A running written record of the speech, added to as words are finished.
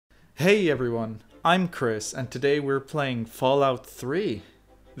Hey everyone, I'm Chris, and today we're playing Fallout 3.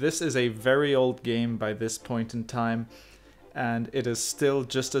 This is a very old game by this point in time, and it is still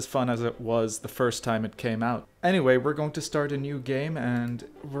just as fun as it was the first time it came out. Anyway, we're going to start a new game, and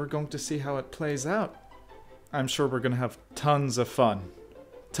we're going to see how it plays out. I'm sure we're going to have tons of fun.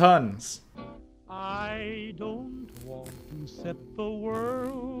 Tons! I don't want to set the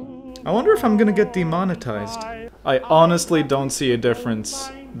world. I wonder if I'm gonna get demonetized. I honestly don't see a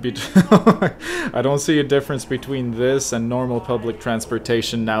difference. I don't see a difference between this and normal public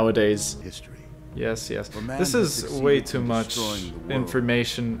transportation nowadays. History. Yes. This is way too much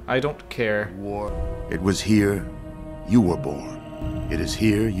information. I don't care. War. It was here you were born. It is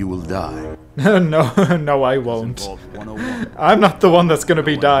here you will die. No, I won't. I'm not the one that's gonna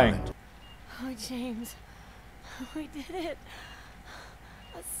be dying. Oh, James. We did it.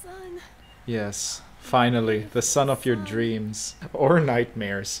 A son. Yes, finally, the son of your dreams. Or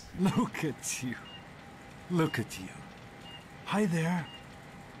nightmares. Look at you. Look at you. Hi there.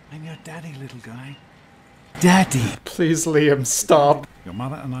 I'm your daddy, little guy. Daddy! Please, Liam, stop. Your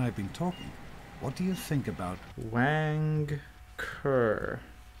mother and I have been talking. What do you think about Wang Kerr?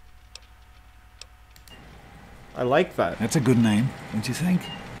 I like that. That's a good name, don't you think?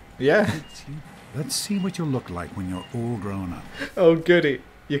 Yeah. Let's see what you'll look like when you're all grown up. Oh, goody.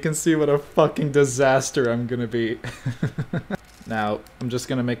 You can see what a fucking disaster I'm gonna be. Now, I'm just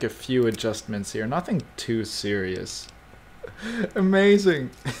gonna make a few adjustments here. Nothing too serious.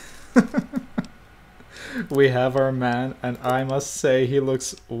 Amazing. We have our man, and I must say he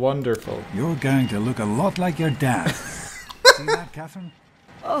looks wonderful. You're going to look a lot like your dad. See that, Catherine?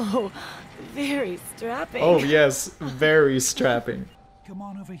 Oh, very strapping. Oh, yes. Very strapping. Come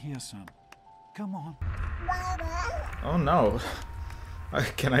on over here, son. Come on. Oh, no.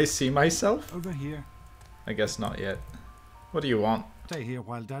 Can I see myself? Over here. I guess not yet. What do you want? Stay here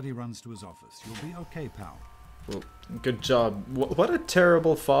while Daddy runs to his office. You'll be okay, pal. Well, good job. What a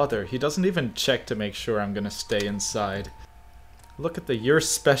terrible father. He doesn't even check to make sure I'm gonna stay inside. Look at the "you're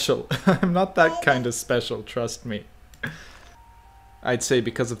special." I'm not that kind of special, trust me. I'd say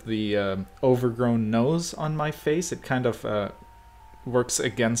because of the overgrown nose on my face, it kind of works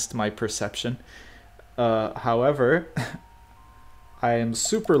against my perception. However, I am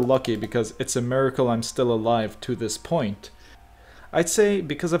super lucky because it's a miracle I'm still alive to this point. I'd say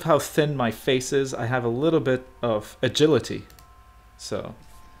because of how thin my face is, I have a little bit of agility. So,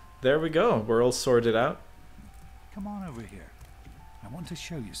 there we go. We're all sorted out. Come on over here. I want to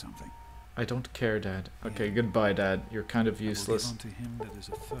show you something. I don't care, Dad. Okay, goodbye, Dad. You're kind of useless.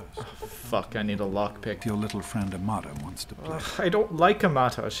 Oh, fuck, I need a lockpick. Your little friend Amata wants to play. I don't like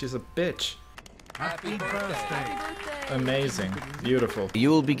Amata. She's a bitch. Happy birthday! Amazing. Beautiful.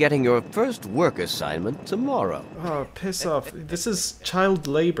 You'll be getting your first work assignment tomorrow. Oh, piss off. This is child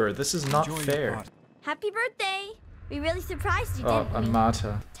labor. This is not fair. Happy birthday! We really surprised you, Oh, didn't we?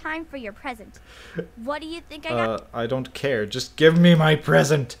 Amata. Time for your present. What do you think I got? I don't care. Just give me my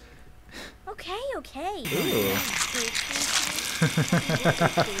present. Okay. Ooh.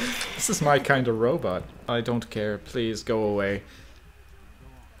 This is my kind of robot. I don't care. Please go away.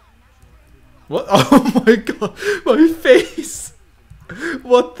 What? Oh my god, my face!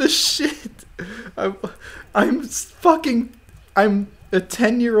 What the shit? I'm a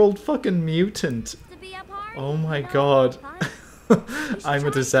 10-year-old fucking mutant. Oh my god. I'm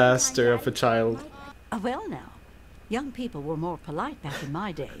a disaster of a child. Well now, young people were more polite back in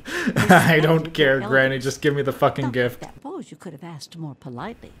my day. I don't care, Granny, just give me the fucking gift. I suppose you could have asked more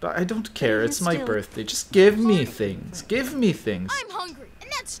politely. But I don't care, it's my birthday. Just give me things. Give me things. I'm hungry, and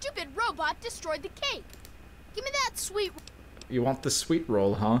that stupid robot destroyed the cake. Give me that sweet. You want the sweet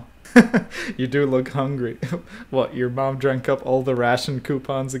roll, huh? You do look hungry. What, your mom drank up all the ration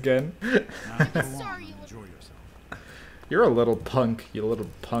coupons again? Sorry, You're a little punk, you little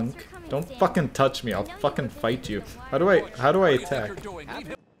punk. Don't fucking touch me, I'll fucking fight you. How do I attack?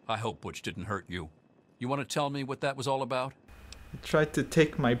 I hope Butch didn't hurt you. You want to tell me what that was all about? You tried to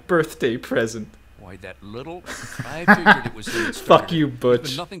take my birthday present. Why, that little... I figured it was him that started. Fuck you, Butch. It's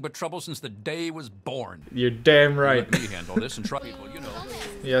been nothing but trouble since the day he was born. You're damn right. Let me handle this and try people, you know.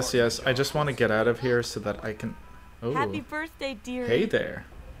 Yes, I just want to get out of here so that I can... Oh. Happy birthday, dearie. Hey there.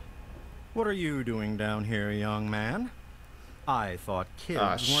 What are you doing down here, young man? I thought kids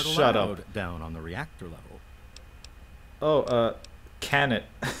weren't shut allowed up. Down on the reactor level. Oh, can it?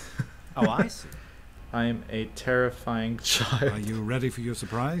 Oh, I see. I'm a terrifying child. Are you ready for your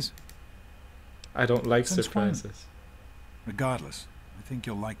surprise? I don't like Since surprises. when? Regardless, I think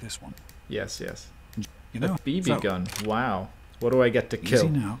you'll like this one. Yes. You know, a BB gun. Wow. What do I get to kill? Easy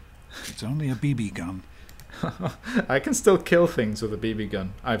now. It's only a BB gun. I can still kill things with a BB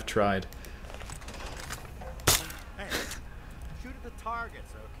gun. I've tried. Hey, shoot at the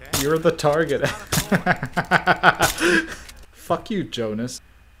targets, okay? You're the target. Fuck you, Jonas.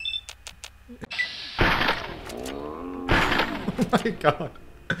 Oh my god.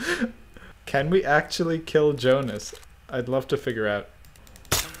 Can we actually kill Jonas? I'd love to figure out.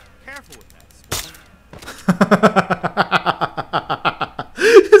 Careful with that.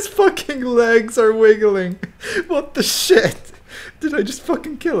 His fucking legs are wiggling. What the shit? Did I just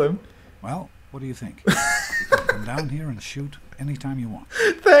fucking kill him? Well, what do you think? You can come down here and shoot anytime you want.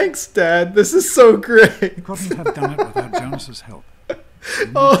 Thanks, Dad. This is so great. You couldn't have done it without Jonas's help. You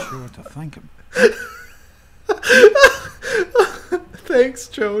made sure to thank him. Thanks,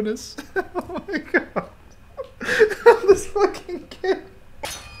 Jonas. Oh my god. This fucking kid.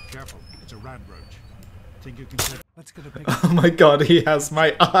 Careful, it's a radroach. Think you can take... Let's get a picture. Oh my god, he has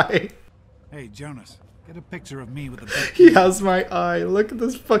my eye. Hey, Jonas, get a picture of me with a big... He has my eye. Look at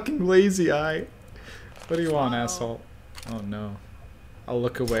this fucking lazy eye. What do you want, asshole? Oh no. I'll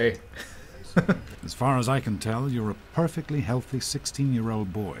look away. As far as I can tell, you're a perfectly healthy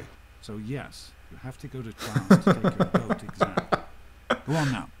 16-year-old boy. So yes, you have to go to class to take your G.O.A.T exam. Go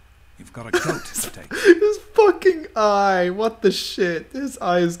on now. You've got a G.O.A.T to take. His fucking eye. What the shit? His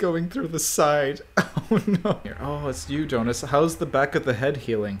eye is going through the side. Oh no. Oh, it's you, Jonas. How's the back of the head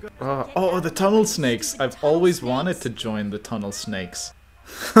healing? Oh, the tunnel snakes. I've always wanted to join the tunnel snakes.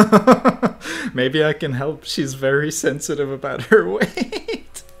 Maybe I can help. She's very sensitive about her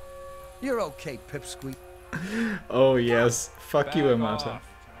weight. You're okay, Pipsqueak. Oh yes. Fuck you, Amata.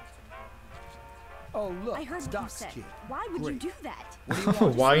 Oh, look, I heard what you said. kid. Why would you do that?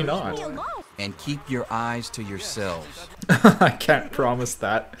 Why not? Leave me alone. And keep your eyes to yourselves. I can't promise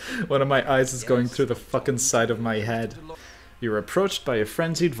that. One of my eyes is going through the fucking side of my head. You're approached by a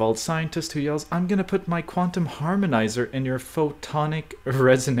frenzied vault scientist who yells, "I'm gonna put my quantum harmonizer in your photonic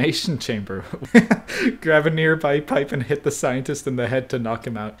resonation chamber." Grab a nearby pipe and hit the scientist in the head to knock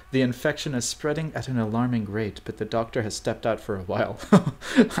him out. The infection is spreading at an alarming rate, but the doctor has stepped out for a while.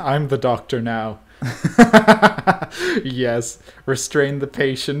 I'm the doctor now. Yes, restrain the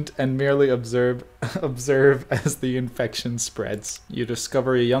patient and merely observe as the infection spreads. You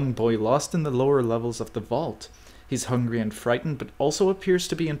discover a young boy lost in the lower levels of the vault. He's hungry and frightened, but also appears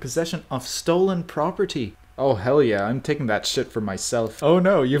to be in possession of stolen property. Oh hell yeah, I'm taking that shit for myself. Oh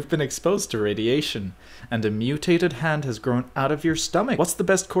no, you've been exposed to radiation, and a mutated hand has grown out of your stomach. What's the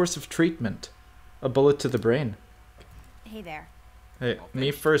best course of treatment? A bullet to the brain. Hey there. Hey,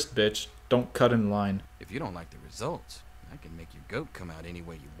 me first, bitch. Don't cut in line. If you don't like the results, I can make your goat come out any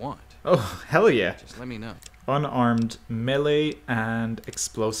way you want. Oh, hell yeah. Just let me know. Unarmed, melee, and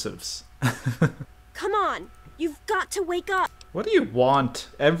explosives. Come on. You've got to wake up. What do you want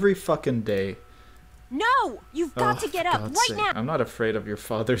every fucking day? No! You've got to get up right now. I'm not afraid of your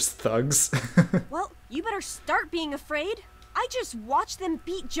father's thugs. Well, you better start being afraid. I just watched them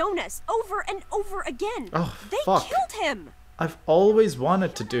beat Jonas over and over again. Oh, they fuck. killed him. I've always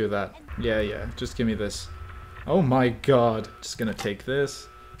wanted to do that. Yeah, just give me this. Oh my god. Just gonna take this,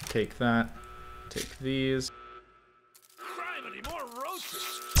 take that, take these.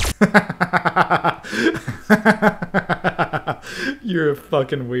 You're a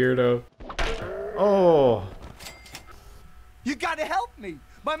fucking weirdo. Oh. You gotta help me.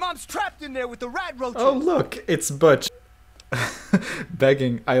 My mom's trapped in there with the rat roaches. Oh look, it's Butch.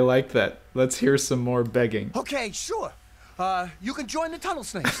 Begging, I like that. Let's hear some more begging. Okay, sure. You can join the tunnel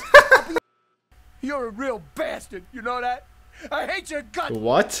snakes. You're a real bastard, you know that? I hate your guts.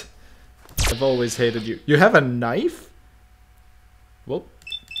 What? I've always hated you. You have a knife? Whoop.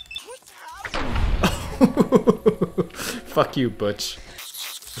 Fuck you, Butch.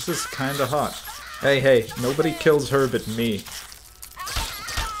 This is kinda hot. Hey, nobody kills her but me.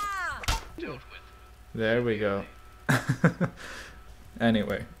 There we go.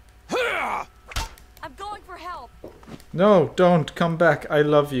 Anyway. I'm going for help. No, don't. Come back. I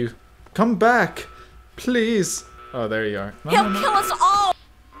love you. Come back. Please. Oh, there you are. No, He'll no. kill us all.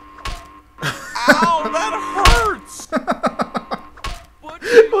 Ow, that hurts!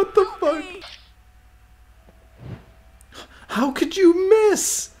 What the fuck? How could you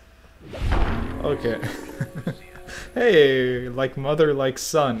miss? Okay. Hey, like mother, like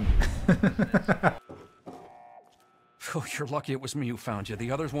son. Oh, you're lucky it was me who found you.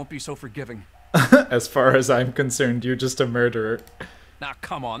 The others won't be so forgiving. As far as I'm concerned, you're just a murderer. Now,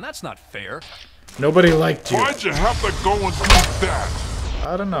 come on, that's not fair. Nobody liked you. Why'd you have to go and do that?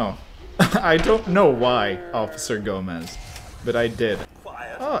 I don't know. I don't know why, Officer Gomez. But I did.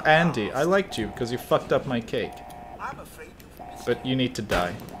 Oh, Andy, I liked you because you fucked up my cake. But you need to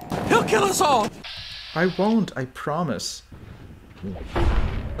die. He'll kill us all! I won't, I promise.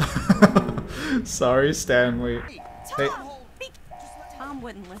 Sorry, Stanley. Hey. Tom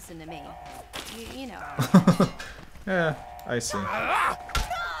wouldn't listen to me. You know. Yeah, I see.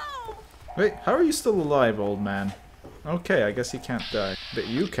 Wait, how are you still alive, old man? Okay, I guess you can't die. But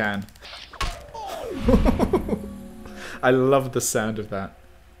you can. I love the sound of that.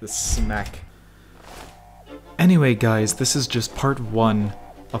 The smack. Anyway, guys, this is just part 1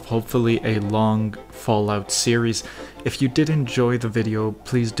 of hopefully a long Fallout series. If you did enjoy the video,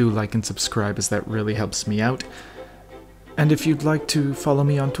 please do like and subscribe, as that really helps me out. And if you'd like to follow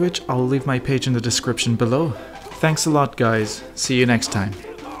me on Twitch, I'll leave my page in the description below. Thanks a lot, guys. See you next time.